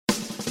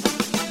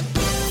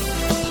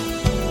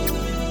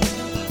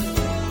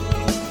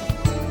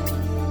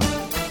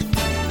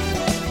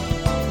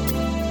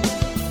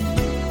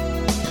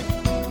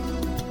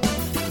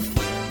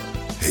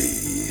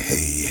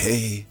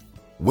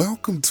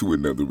Welcome to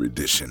another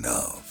edition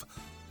of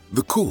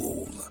The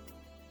Cool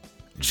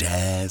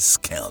Jazz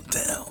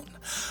Countdown.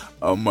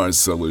 I'm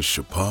Marcellus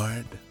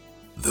Shepard,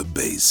 the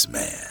bass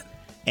man.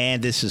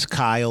 And this is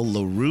Kyle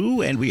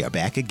LaRue, and we are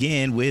back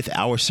again with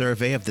our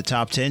survey of the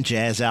top 10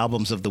 jazz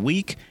albums of the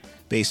week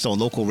based on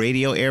local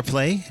radio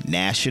airplay,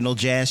 national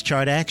jazz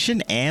chart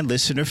action, and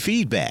listener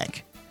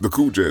feedback. The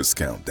Cool Jazz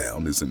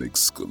Countdown is an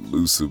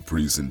exclusive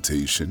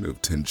presentation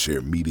of 10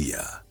 Chair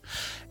Media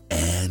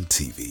and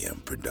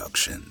TVM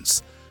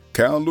Productions.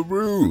 Kyle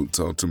LaRue,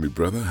 talk to me,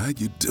 brother. How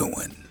you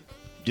doing?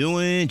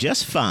 Doing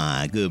just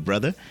fine, good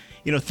brother.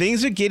 You know,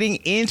 things are getting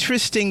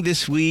interesting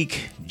this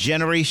week.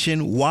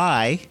 Generation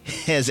Y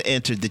has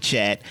entered the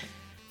chat.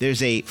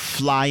 There's a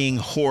flying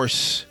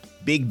horse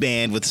big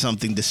band with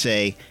something to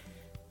say.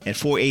 And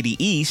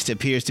 480 East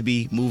appears to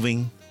be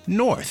moving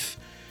north.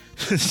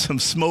 Some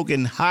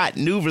smoking hot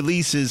new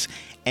releases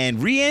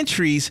and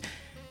re-entries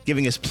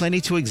giving us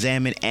plenty to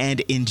examine and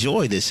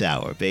enjoy this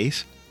hour,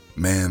 Bass.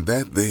 Man,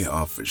 that they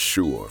are for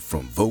sure.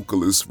 From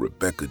vocalist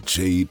Rebecca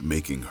Jade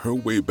making her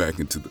way back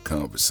into the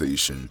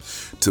conversation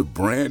to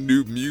brand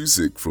new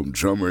music from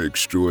drummer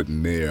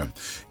extraordinaire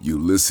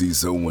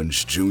Ulysses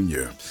Owens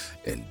Jr.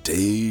 and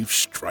Dave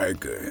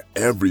Stryker,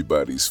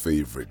 everybody's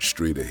favorite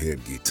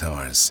straight-ahead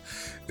guitarist,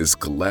 is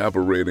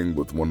collaborating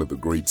with one of the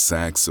great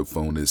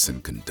saxophonists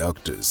and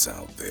conductors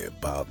out there,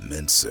 Bob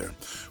Mintzer,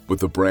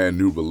 with a brand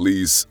new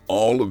release.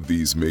 All of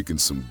these making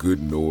some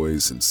good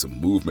noise and some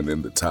movement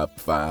in the top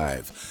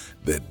 5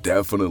 that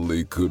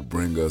definitely could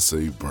bring us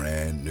a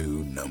brand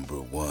new number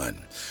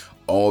 1.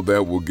 All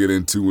that we'll get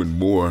into and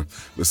more.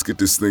 Let's get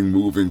this thing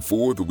moving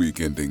for the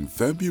week ending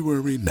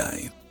February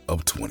 9th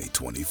of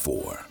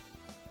 2024.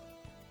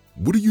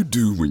 What do you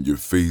do when you're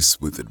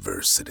faced with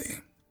adversity?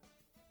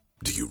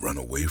 Do you run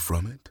away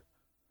from it?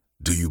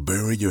 Do you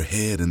bury your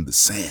head in the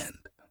sand?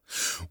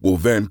 Well,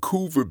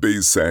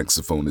 Vancouver-based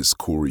saxophonist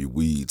Corey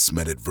Weeds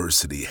met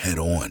adversity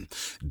head-on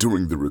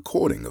during the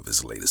recording of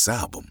his latest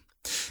album.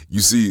 You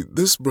see,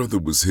 this brother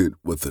was hit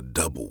with a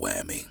double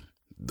whammy.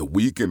 The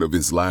weekend of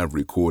his live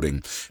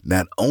recording,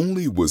 not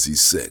only was he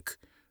sick,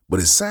 but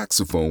his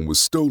saxophone was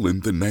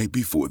stolen the night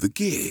before the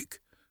gig.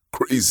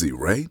 Crazy,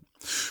 right?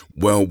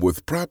 Well,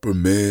 with proper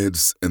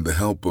meds and the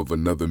help of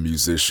another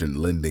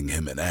musician lending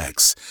him an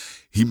axe,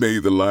 he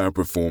made the live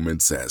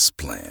performance as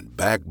planned,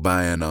 backed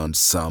by an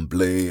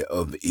ensemble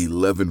of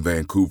 11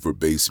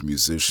 Vancouver-based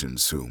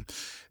musicians who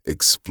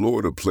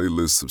explored a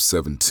playlist of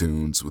 7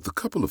 tunes with a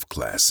couple of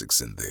classics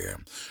in there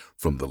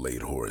from the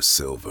late Horace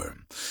Silver.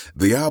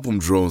 The album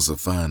draws a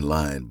fine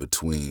line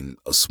between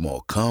a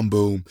small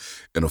combo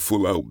and a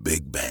full-out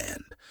big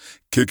band.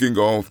 Kicking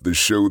off the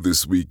show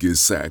this week is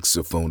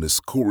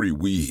saxophonist Corey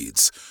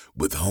Weeds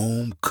with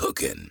Home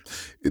Cookin'.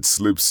 It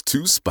slips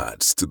 2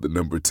 spots to the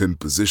number 10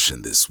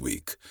 position this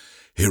week,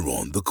 here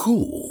on the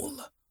Cool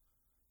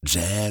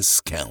Jazz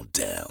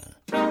Countdown.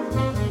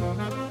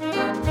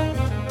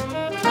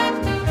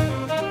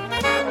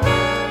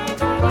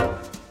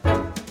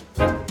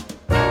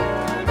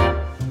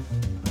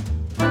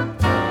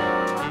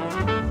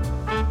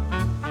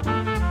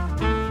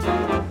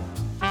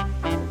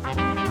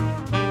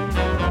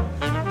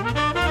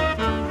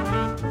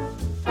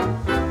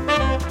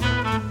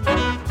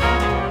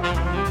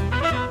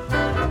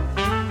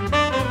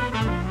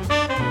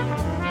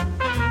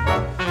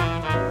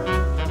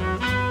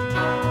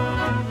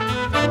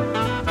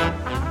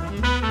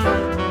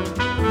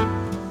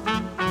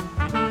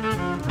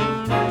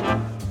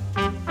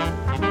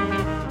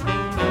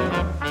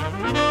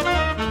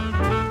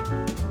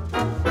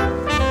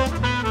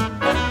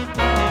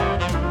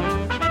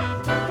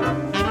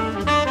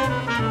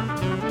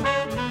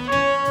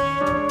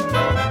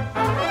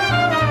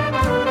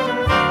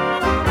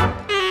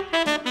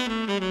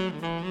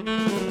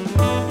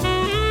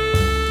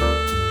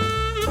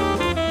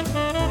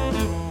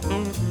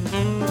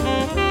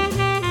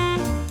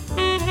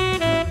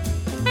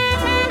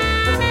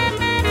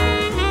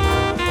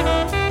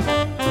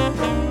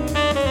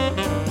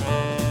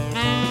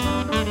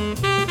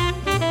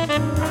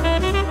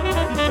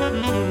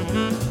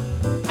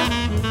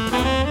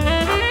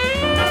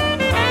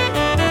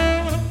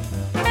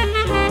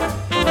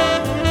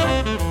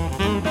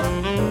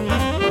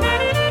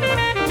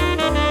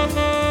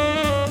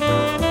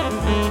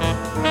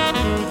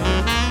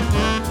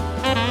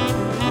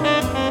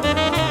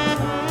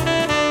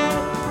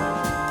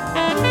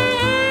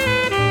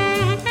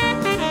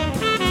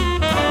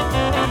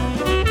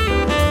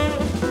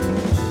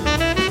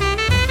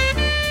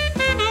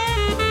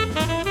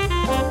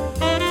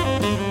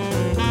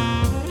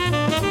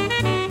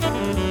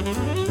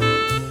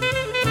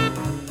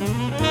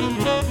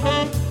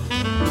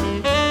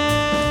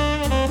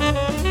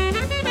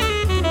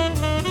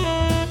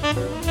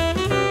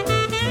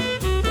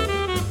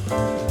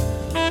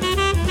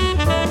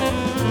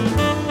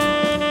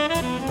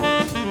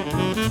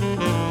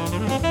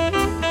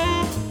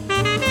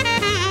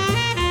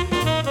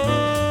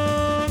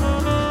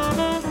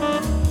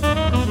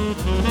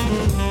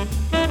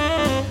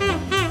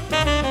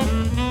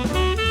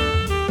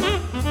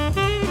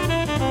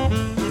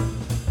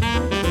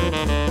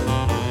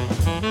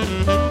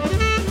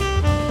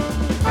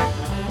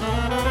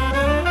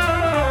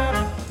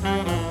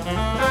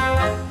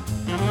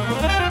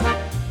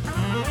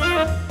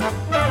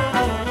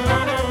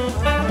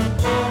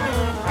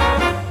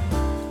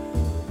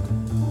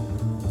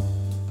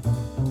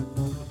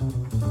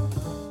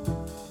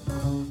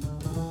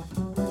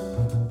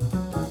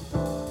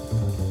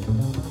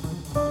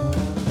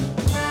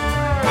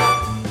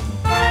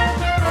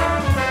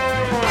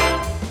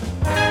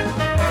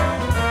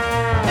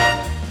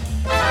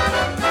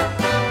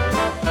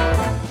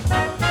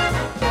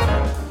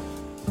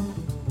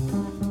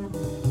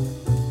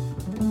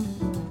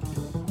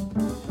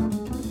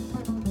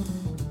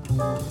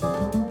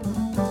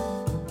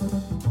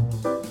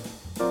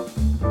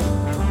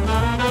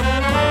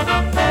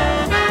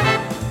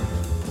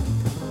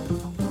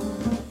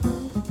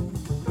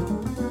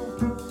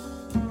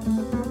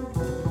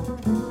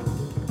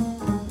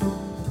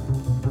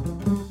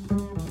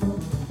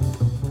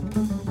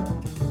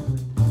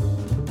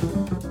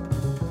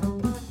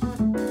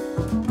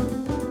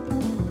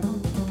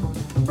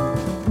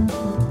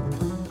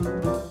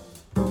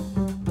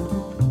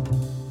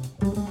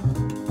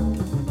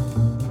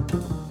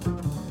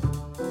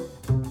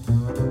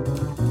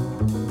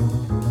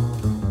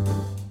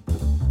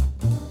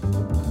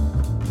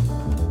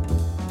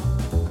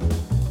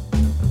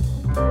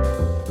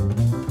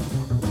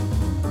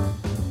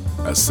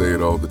 I say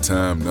it all the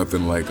time,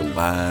 nothing like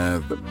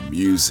live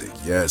music.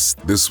 Yes,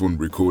 this one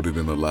recorded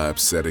in a live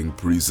setting,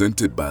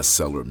 presented by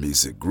Cellar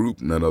Music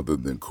Group, none other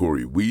than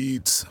Corey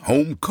Weeds,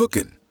 Home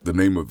Cookin'. The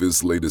name of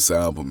his latest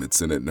album,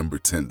 it's in at number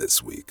 10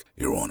 this week.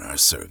 You're on our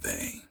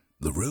survey.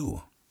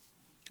 LaRue.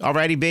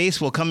 Alrighty, Bass.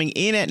 Well, coming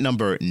in at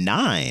number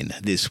 9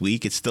 this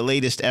week, it's the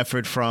latest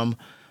effort from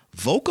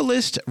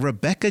vocalist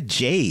Rebecca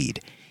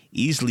Jade,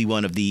 easily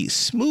one of the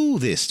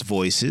smoothest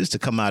voices to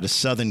come out of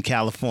Southern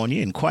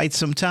California in quite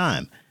some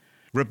time.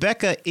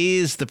 Rebecca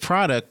is the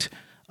product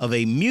of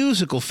a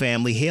musical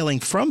family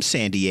hailing from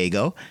San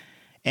Diego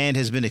and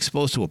has been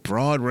exposed to a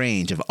broad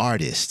range of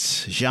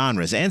artists,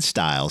 genres, and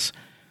styles,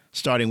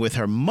 starting with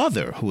her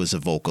mother, who is a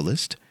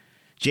vocalist.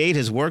 Jade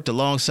has worked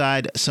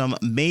alongside some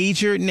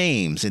major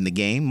names in the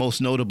game, most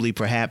notably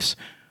perhaps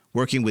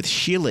working with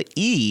Sheila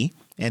E.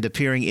 and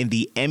appearing in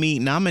the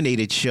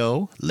Emmy-nominated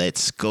show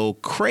Let's Go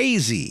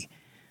Crazy,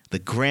 the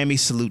Grammy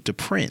salute to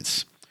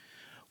Prince.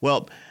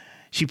 Well,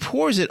 she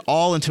pours it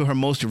all into her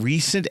most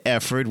recent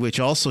effort, which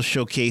also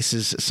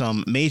showcases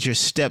some major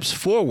steps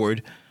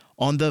forward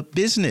on the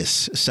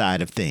business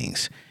side of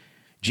things.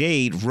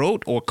 Jade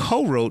wrote or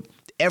co-wrote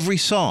every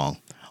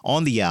song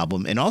on the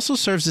album and also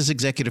serves as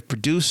executive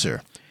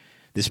producer.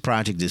 This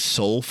project is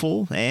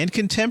soulful and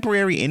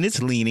contemporary in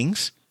its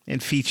leanings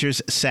and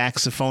features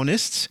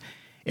saxophonists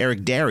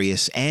Eric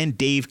Darius and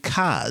Dave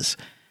Kaz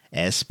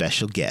as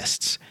special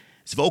guests.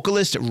 It's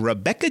vocalist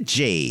Rebecca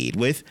Jade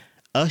with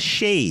A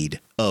Shade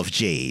of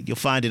Jade. You'll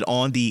find it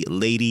on the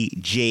Lady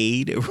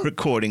Jade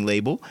recording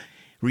label,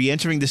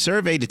 re-entering the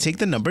survey to take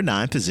the number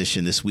 9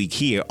 position this week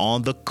here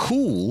on the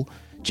Cool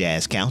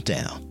Jazz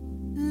Countdown.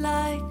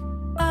 Like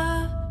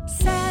a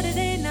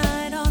Saturday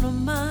night on a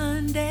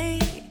Monday,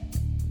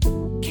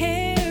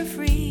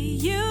 carefree,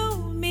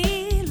 you,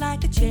 me,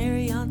 like a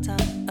cherry on top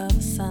of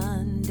a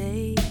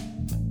sundae.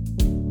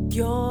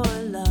 Your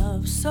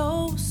love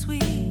so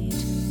sweet,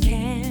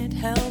 can't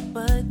help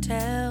but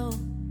tell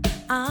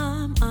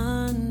I'm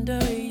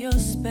under your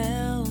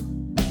spell.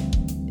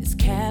 It's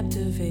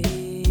captivating.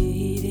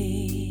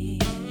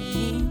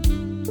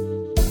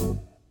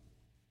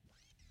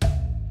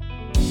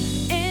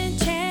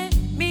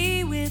 Enchant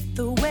me with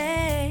the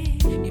way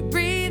you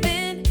breathe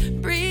in,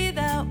 breathe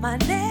out my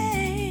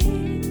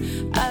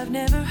name. I've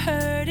never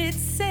heard it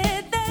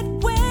said that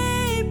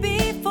way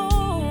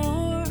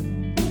before.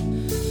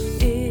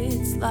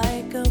 It's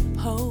like a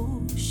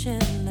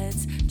potion,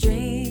 let's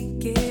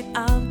drink it.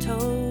 I'm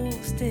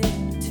toasted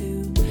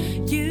to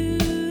you.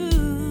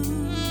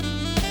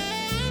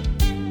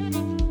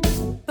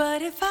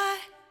 But if I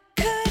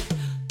could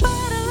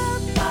bottle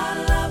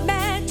up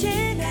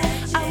magic,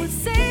 I would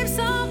save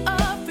some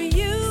up for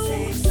you,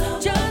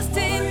 just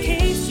in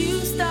case you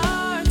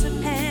start to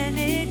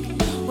panic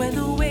when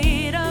the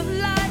weight of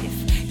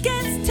life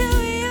gets to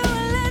you.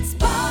 Let's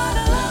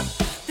bottle up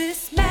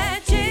this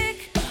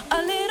magic,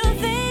 a little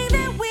thing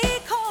that we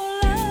call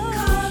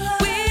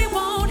love. We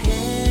won't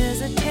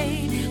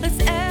hesitate. Let's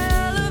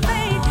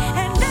elevate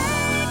and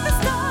make the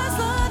stars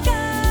look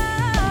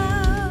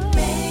out.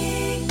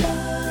 Make the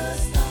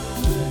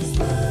stars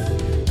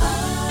look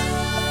out.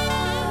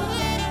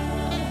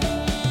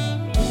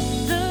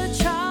 The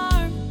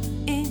charm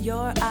in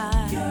your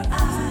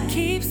eyes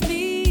keeps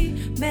me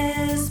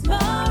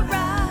mesmerized.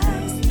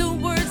 The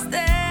words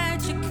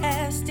that you're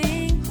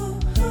casting,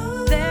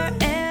 they're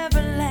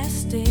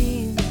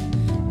everlasting.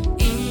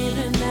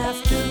 Even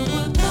after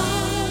we're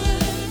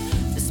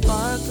gone, the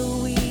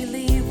sparkle we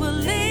leave will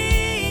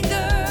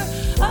linger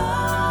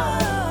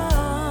on.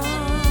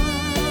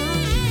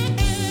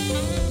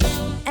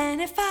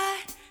 And if I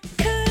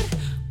could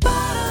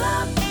bottle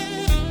up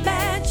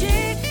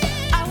magic,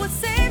 I would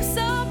save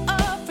some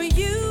up for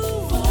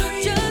you,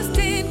 just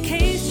in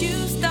case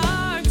you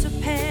start to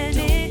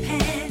panic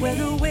when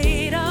the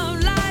weight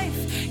of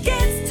life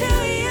gets to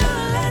you.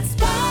 Let's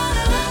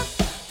bottle up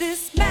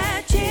this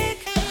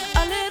magic,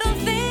 a little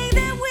thing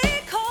that we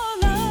call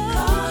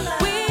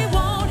love. We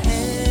won't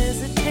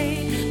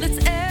hesitate. Let's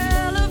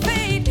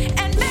elevate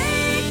and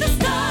make the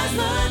stars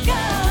look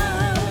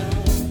out.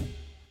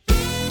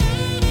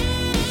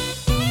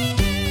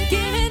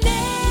 Given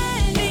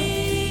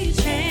any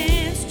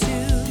chance to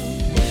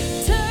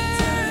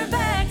turn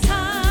back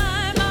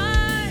time,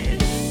 I'd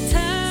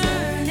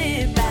turn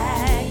it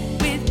back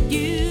with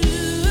you.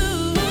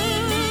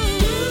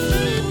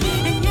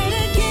 And yet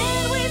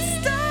again we'd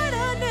start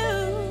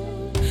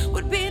anew,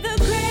 would be the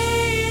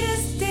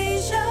greatest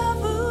deja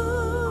vu.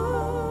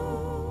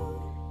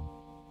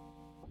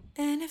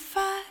 And if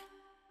I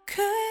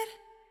could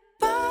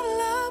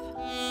bottle up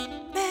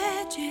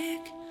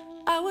magic,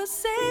 I would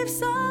save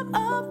some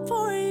up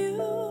for you,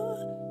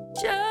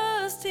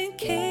 just in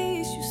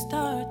case you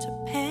start to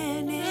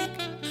panic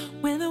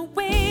when the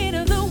weight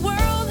of the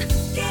world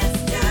gets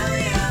to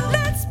you.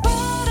 Let's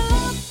bottle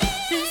up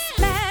this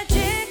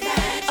magic,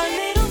 a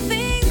little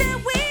thing that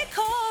we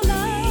call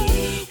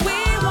love. We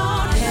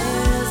won't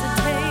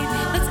hesitate.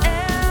 Let's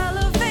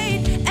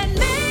elevate and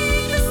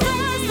make the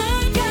stars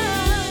look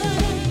out.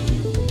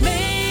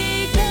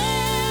 Make the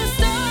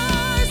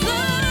stars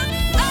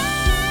look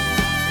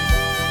out.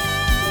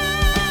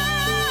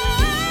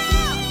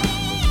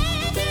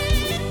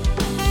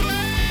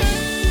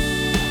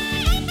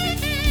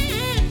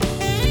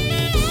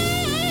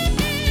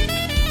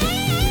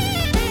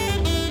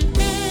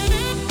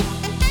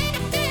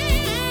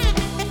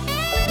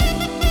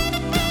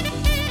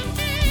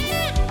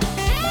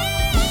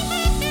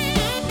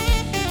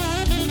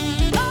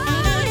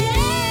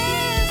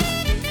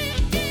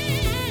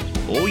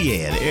 Oh,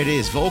 yeah, there it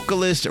is.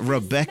 Vocalist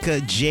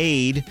Rebecca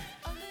Jade.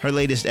 Her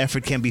latest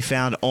effort can be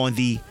found on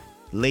the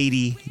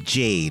Lady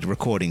Jade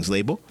Recordings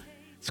label.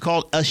 It's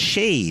called A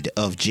Shade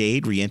of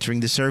Jade, re-entering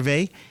the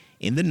survey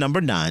in the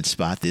number 9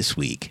 spot this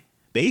week.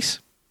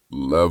 Bass?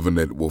 Loving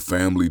it. Well,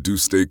 family, do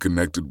stay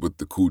connected with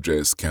the Cool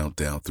Jazz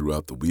Countdown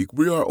throughout the week.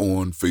 We are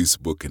on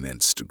Facebook and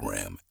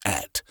Instagram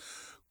at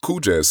Cool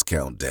Jazz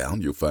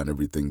Countdown. You'll find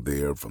everything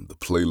there from the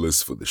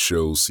playlist for the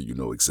show so you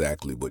know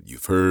exactly what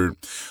you've heard.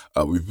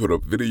 We put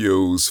up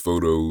videos,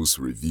 photos,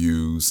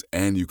 reviews,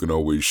 and you can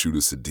always shoot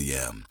us a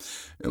DM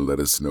and let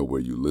us know where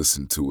you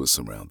listen to us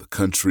around the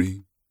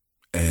country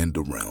and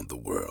around the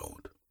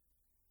world.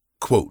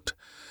 Quote,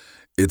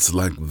 "It's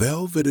like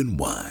velvet and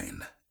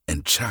wine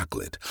and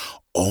chocolate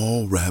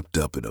all wrapped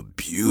up in a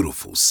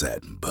beautiful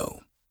satin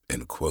bow."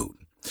 End quote.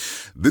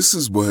 This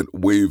is what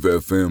Wave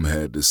FM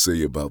had to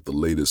say about the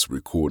latest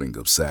recording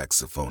of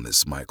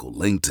saxophonist Michael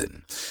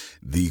Langton.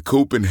 The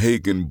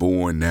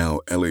Copenhagen-born, now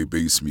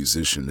LA-based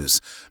musician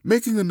is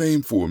making a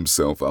name for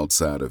himself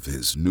outside of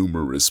his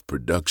numerous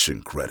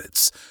production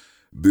credits.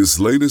 This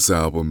latest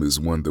album is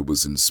one that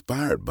was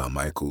inspired by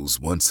Michael's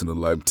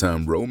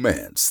once-in-a-lifetime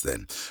romance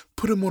that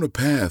put him on a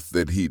path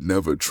that he'd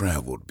never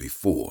traveled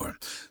before,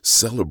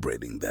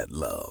 celebrating that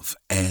love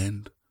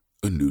and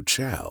a new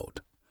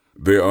child.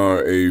 There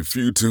are a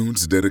few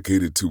tunes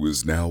dedicated to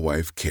his now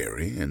wife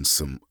Carrie and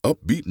some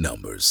upbeat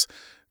numbers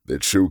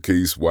that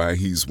showcase why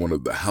he's one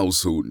of the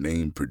household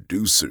name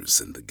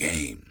producers in the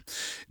game.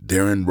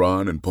 Darren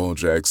Ron and Paul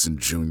Jackson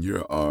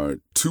Jr. are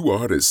two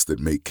artists that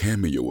make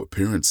cameo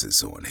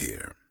appearances on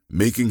here.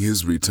 Making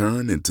his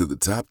return into the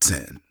top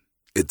 10,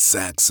 it's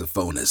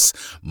saxophonist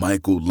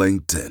Michael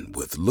Langton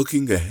with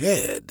Looking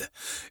Ahead.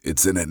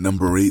 It's in at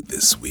number 8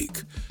 this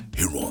week,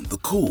 here on the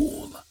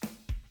Cool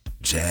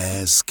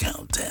Jazz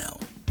Countdown.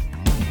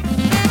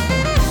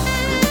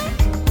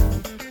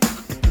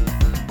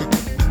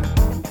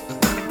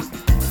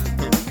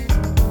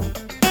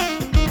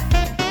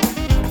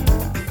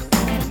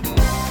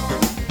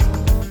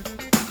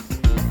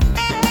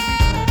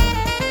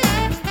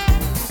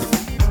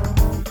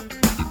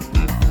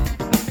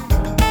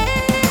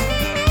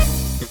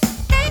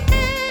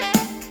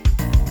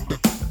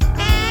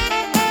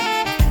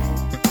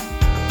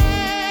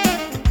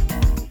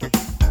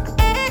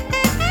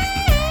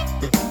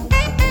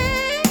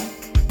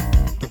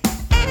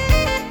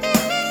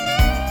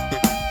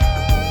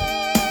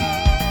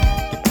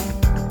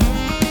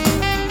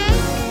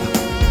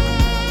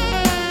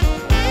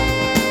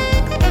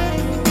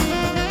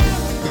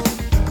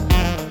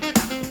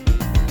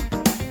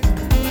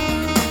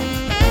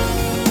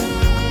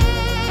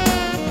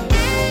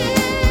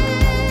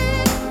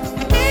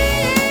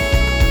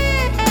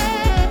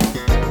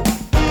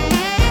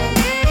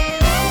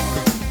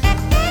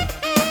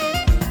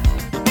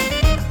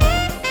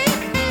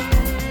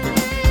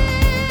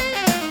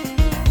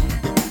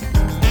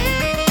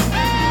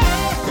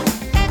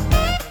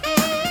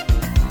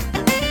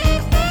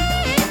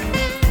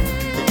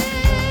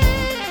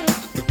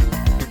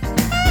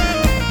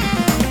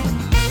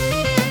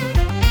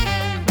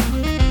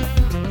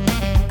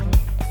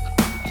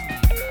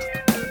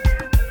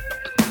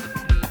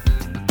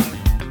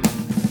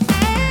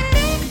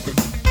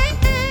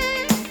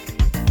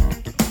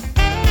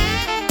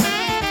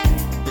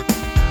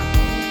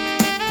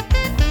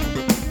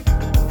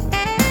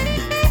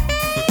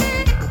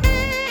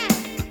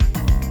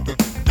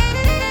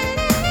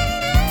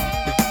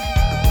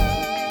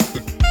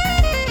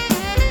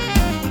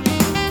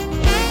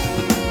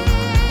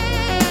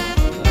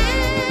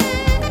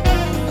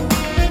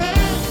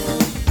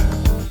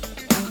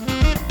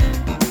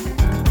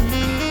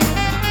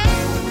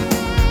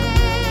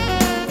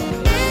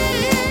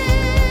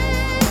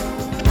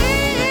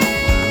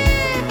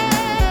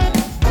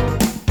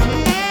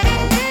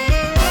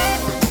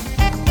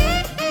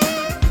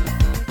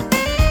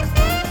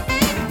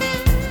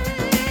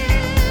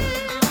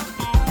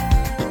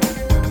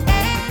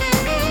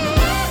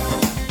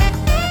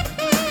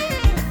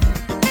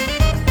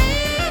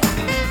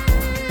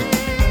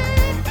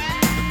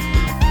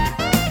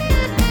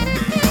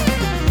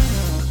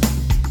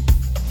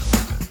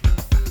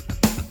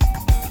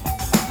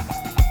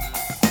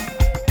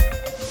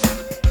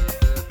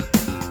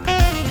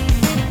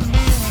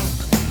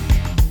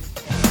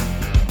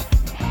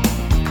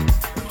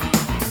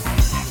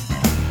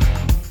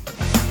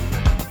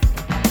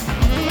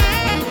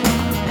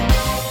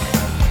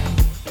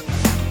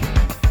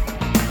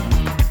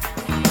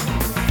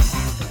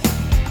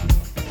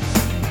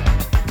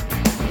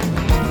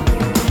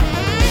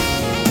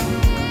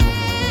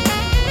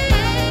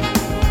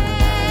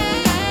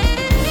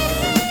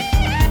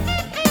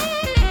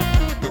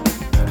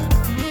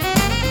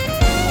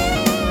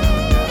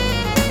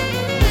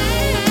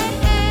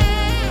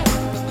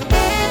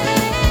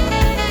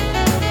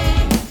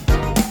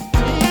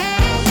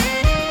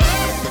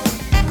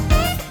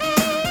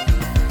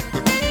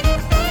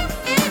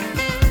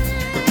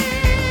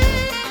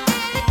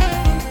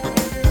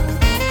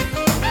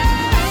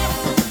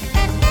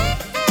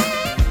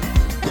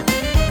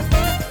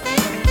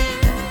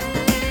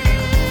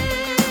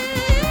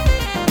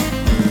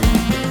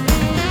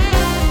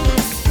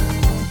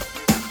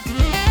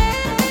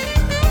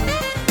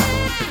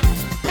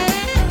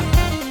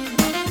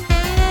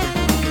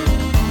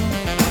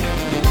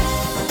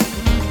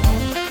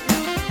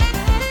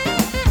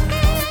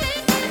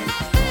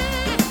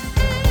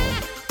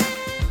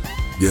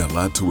 A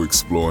lot to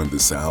explore in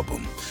this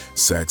album.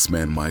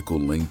 Saxman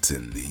Michael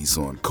Langton, he's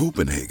on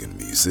Copenhagen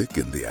Music,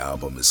 and the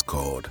album is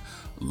called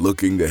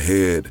Looking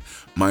Ahead.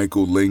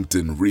 Michael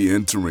Langton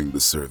re-entering the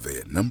survey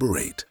at number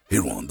 8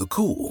 here on the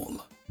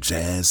Cool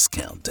Jazz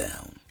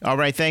Countdown. All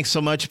right, thanks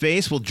so much,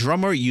 Bass. Well,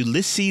 drummer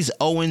Ulysses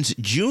Owens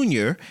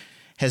Jr.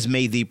 has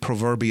made the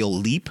proverbial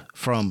leap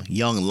from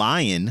young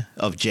lion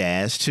of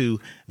jazz to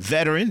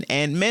veteran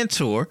and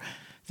mentor,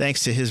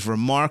 thanks to his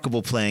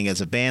remarkable playing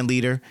as a band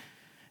leader,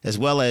 as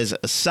well as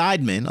a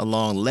sideman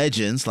along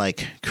legends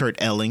like Kurt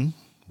Elling,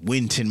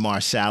 Wynton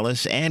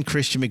Marsalis, and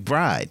Christian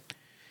McBride.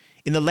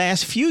 In the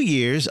last few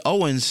years,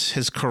 Owens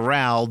has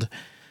corralled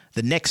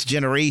the next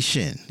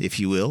generation, if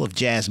you will, of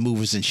jazz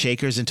movers and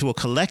shakers into a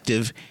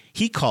collective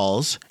he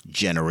calls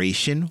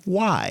Generation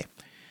Y.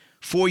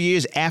 4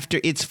 years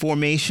after its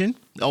formation,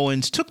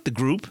 Owens took the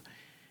group,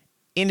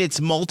 in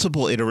its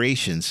multiple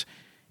iterations,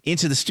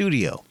 into the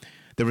studio.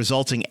 The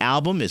resulting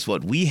album is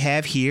what we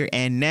have here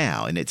and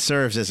now, and it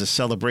serves as a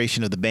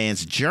celebration of the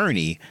band's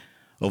journey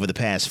over the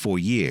past 4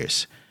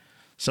 years.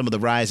 Some of the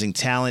rising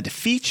talent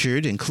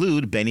featured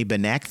include Benny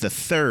Benack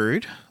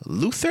III,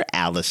 Luther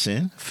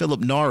Allison,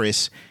 Philip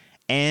Norris,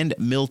 and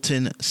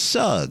Milton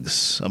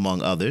Suggs,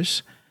 among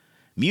others.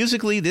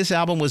 Musically, this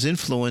album was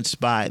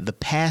influenced by the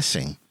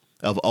passing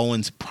of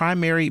Owens'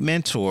 primary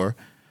mentor,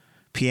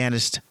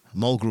 pianist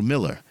Mulgrew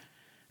Miller,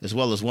 as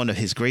well as one of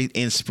his great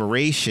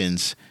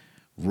inspirations,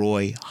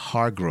 Roy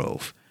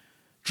Hargrove.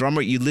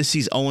 Drummer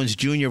Ulysses Owens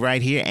Jr.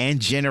 right here,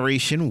 and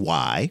Generation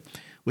Y,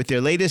 with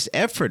their latest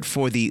effort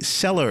for the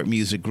Cellar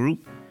Music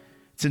Group.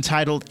 It's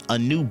entitled A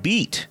New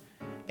Beat,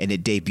 and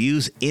it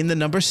debuts in the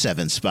number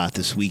 7 spot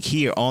this week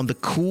here on the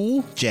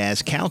Cool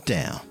Jazz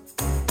Countdown.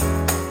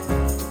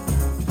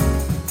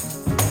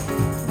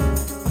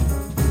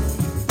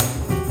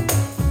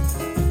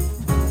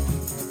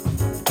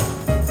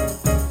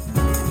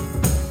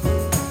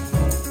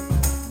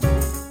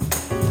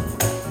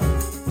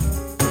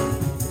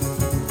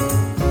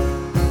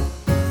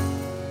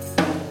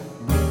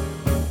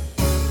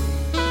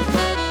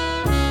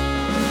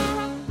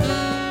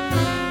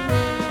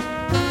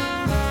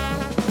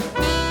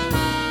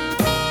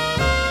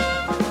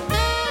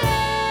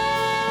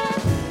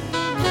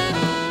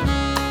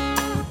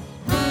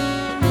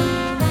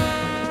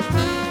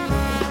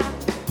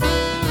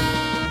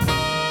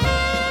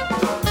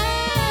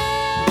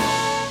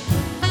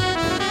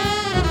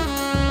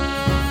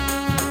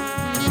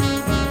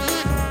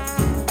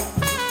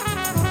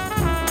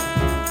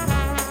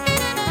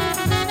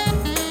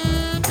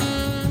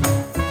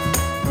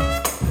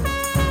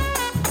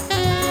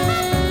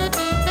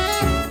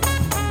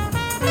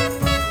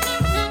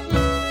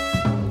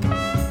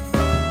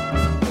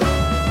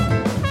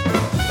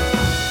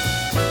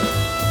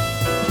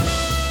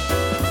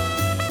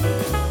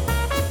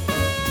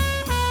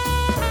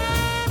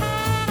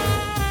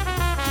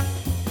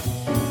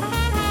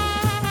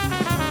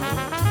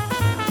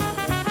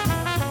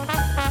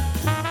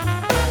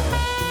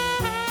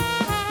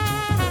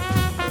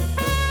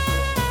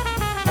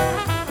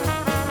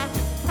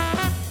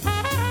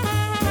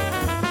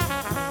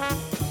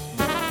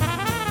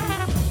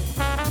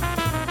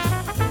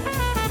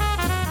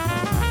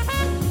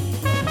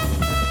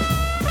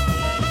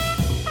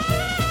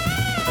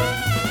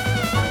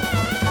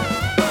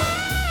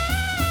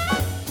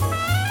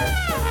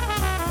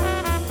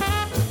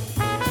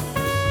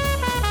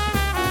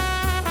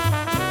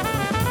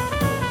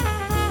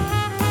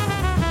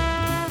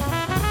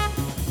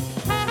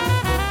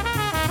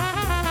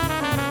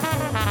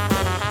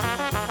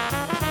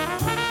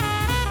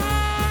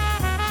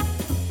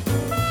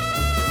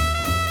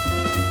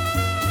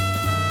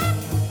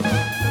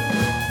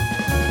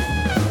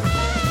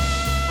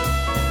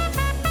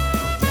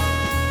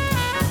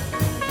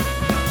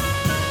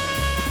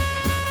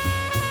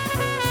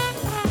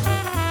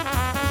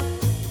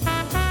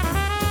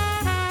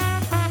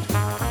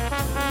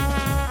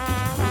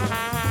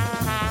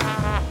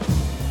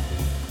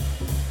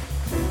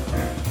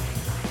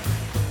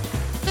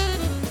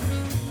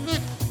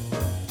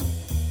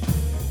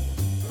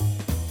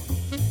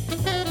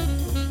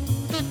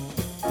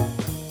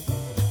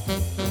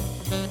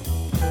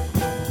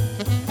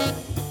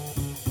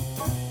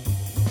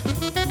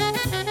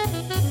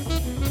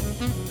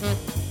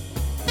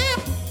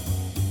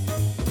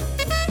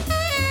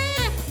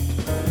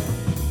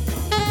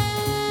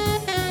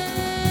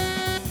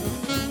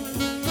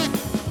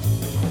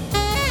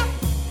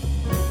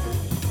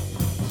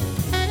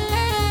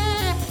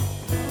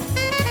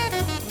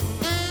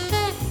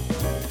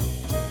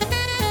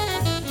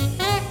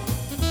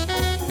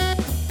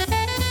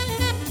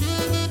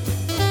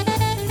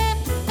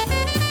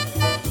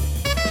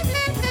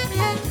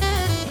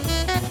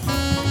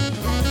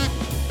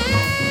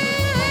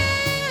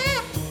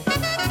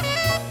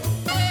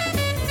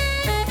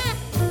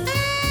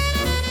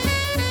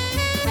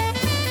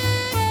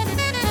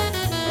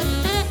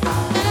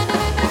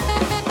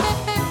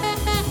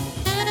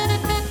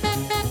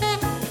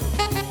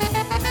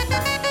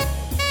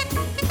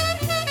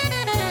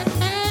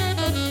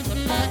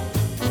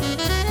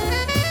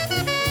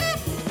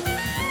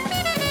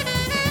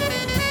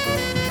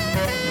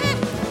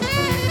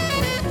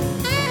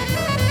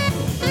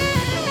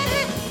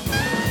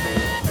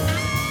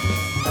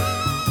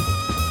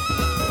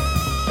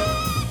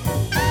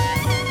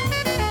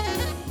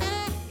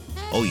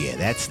 Oh yeah,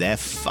 that's that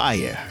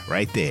fire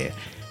right there.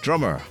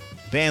 Drummer,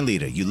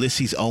 bandleader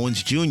Ulysses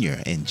Owens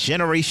Jr. and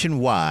Generation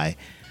Y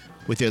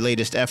with their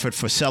latest effort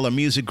for Cellar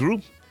Music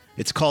Group.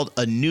 It's called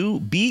A New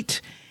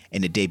Beat,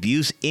 and it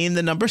debuts in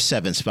the number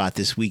 7 spot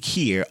this week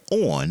here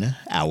on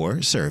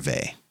our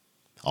survey.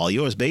 All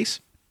yours, Bass.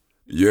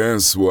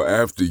 Yes, well,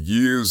 after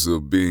years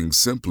of being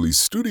simply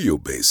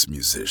studio-based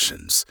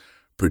musicians,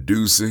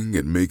 producing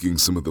and making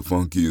some of the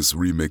funkiest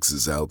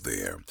remixes out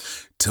there,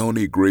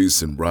 Tony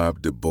Grace and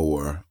Rob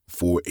DeBoer,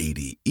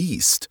 480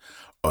 East,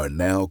 are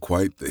now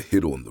quite the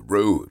hit on the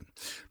road.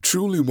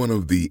 Truly one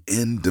of the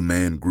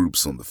in-demand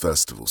groups on the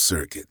festival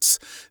circuits,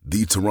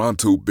 the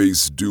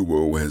Toronto-based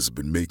duo has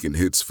been making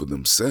hits for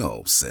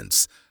themselves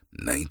since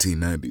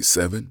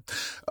 1997,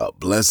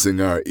 blessing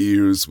our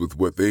ears with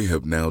what they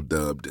have now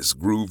dubbed as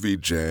groovy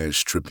jazz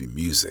trippy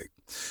music.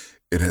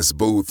 It has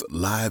both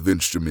live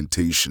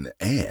instrumentation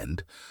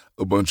and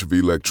a bunch of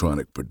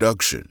electronic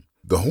production.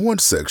 The horn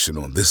section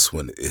on this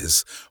one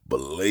is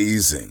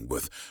blazing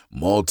with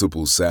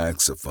multiple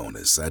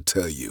saxophonists. I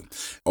tell you,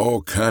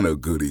 all kind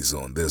of goodies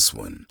on this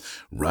one.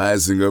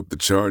 Rising up the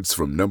charts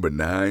from number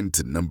 9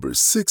 to number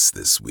 6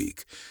 this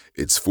week.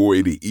 It's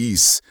 480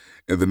 East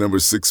in the number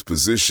 6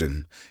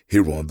 position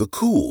here on the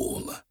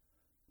Cool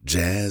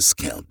Jazz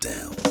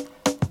Countdown.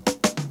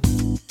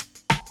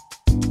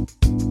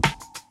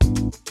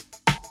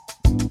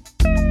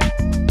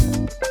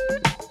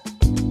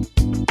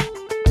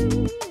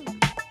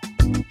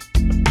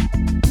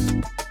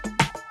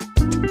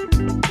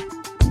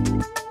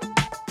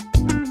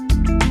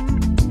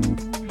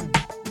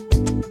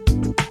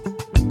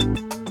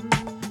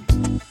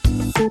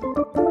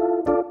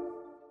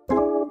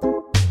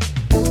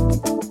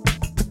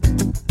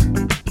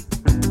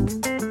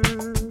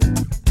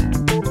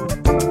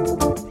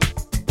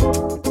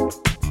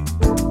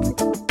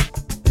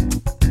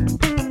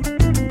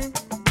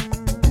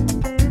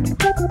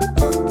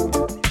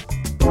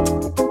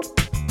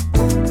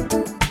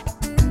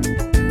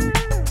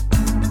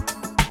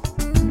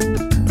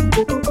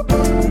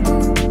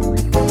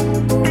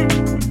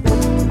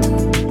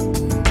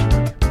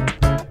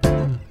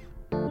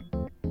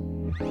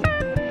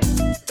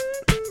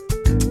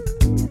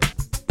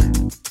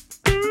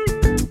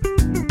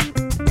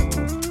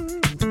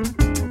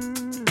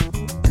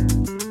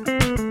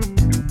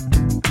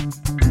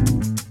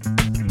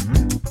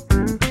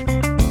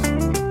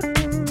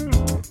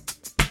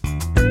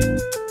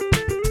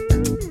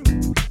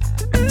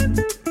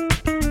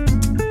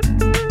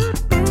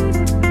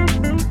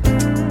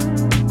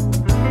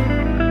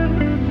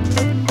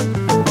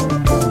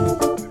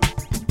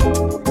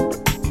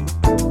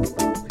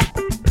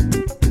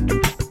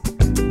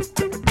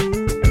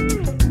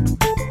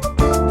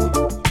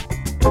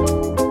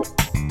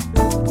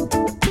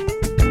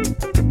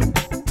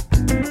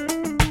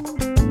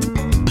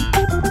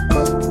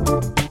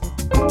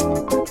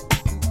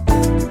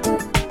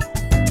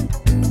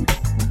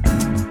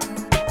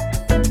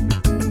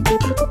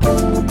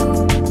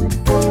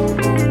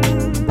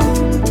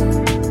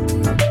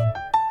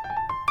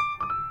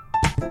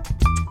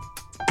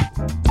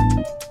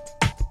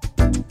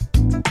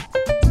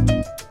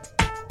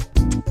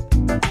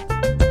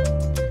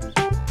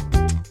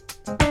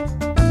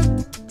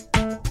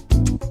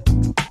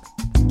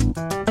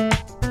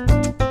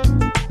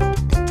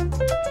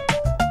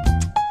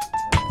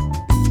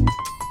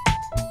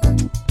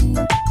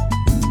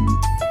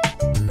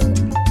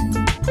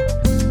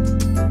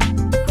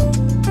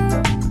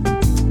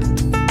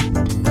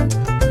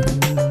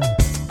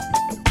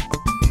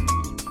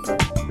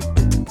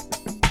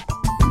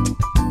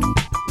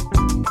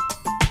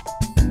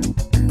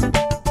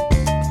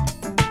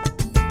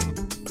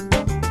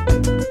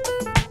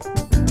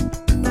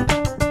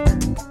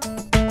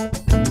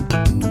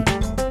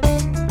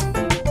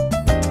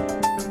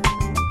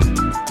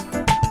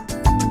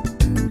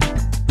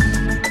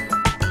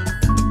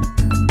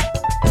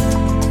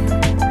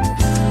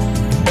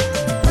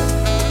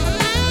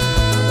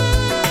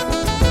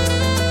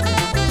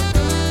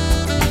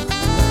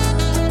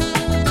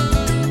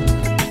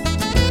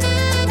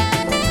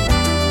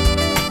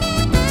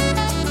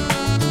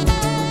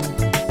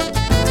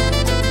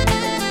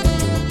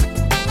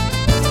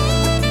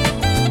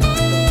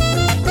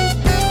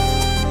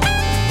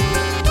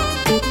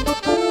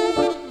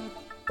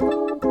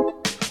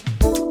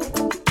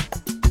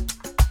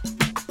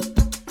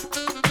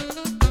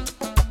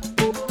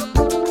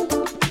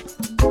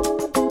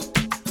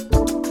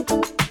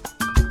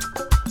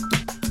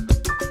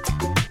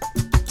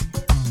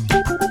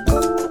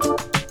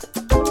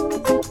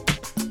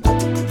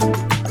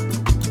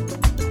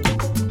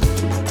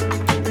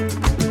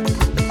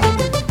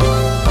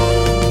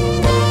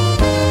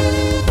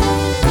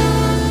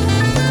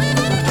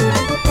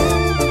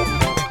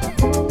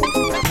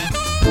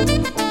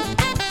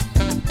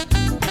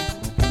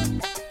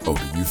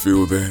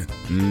 Feel that?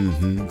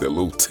 That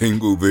little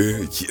tingle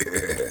there?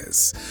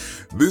 Yes.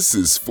 This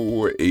is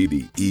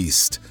 480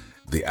 East.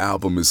 The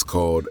album is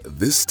called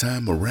This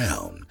Time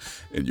Around,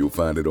 and you'll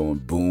find it on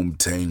Boom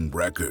Tang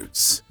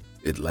Records.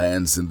 It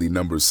lands in the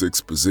number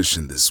 6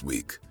 position this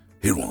week.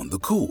 here on the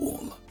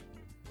Cool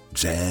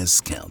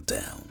Jazz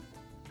Countdown.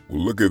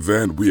 Well, look at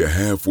that. We are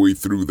halfway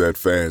through that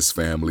fast,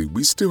 family.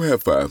 We still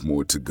have 5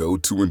 more to go,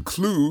 to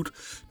include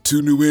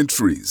 2 new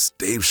entries.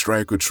 Dave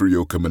Stryker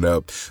Trio coming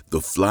up,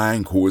 the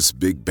Flying Horse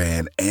Big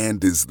Band,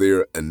 and is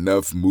there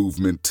enough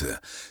movement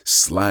to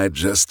slide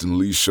Justin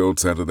Lee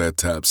Schultz out of that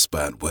top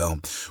spot? Well,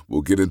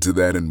 we'll get into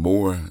that and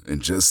more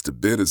in just a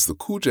bit as the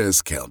Cool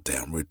Jazz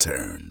Countdown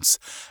returns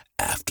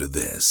after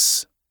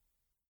this.